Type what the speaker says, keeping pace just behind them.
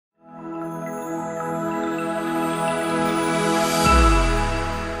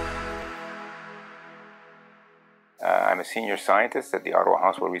senior scientist at the Ottawa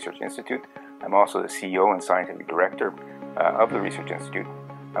Hospital Research Institute. I'm also the CEO and scientific director of the Research Institute.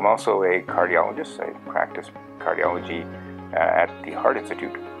 I'm also a cardiologist. I practice cardiology at the Heart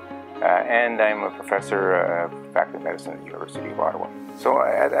Institute. And I'm a professor of faculty of medicine at the University of Ottawa. So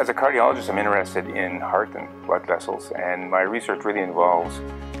as a cardiologist, I'm interested in heart and blood vessels, and my research really involves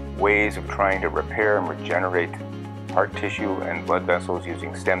ways of trying to repair and regenerate heart tissue and blood vessels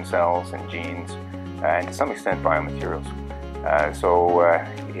using stem cells and genes, and to some extent biomaterials.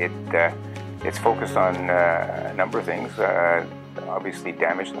 It's focused on a number of things. Obviously,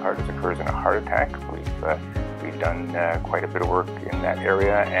 damage to the heart that occurs in a heart attack. We've done quite a bit of work in that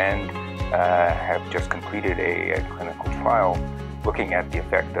area, and have just completed a clinical trial looking at the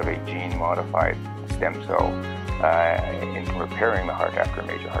effect of a gene-modified stem cell in repairing the heart after a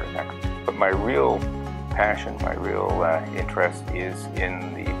major heart attack. But my real passion, my real interest is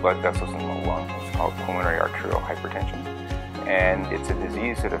in the blood vessels in the lung. It's called pulmonary arterial hypertension, and it's a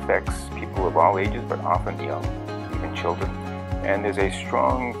disease that affects people of all ages, but often young, even children. And there's a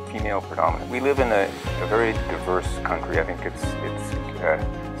strong female predominance. We live in a very diverse country. I think it's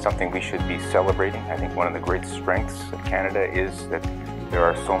something we should be celebrating. I think one of the great strengths of Canada is that there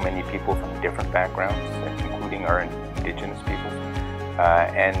are so many people from different backgrounds, including our Indigenous peoples.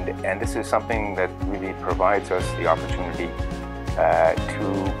 And this is something that really provides us the opportunity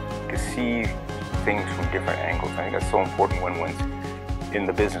to see things from different angles. I think that's so important when one's in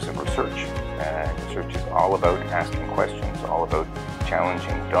the business of research. Research is all about asking questions, all about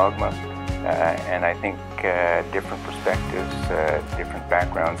challenging dogma, and I think different perspectives, different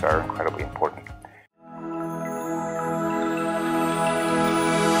backgrounds are incredibly important.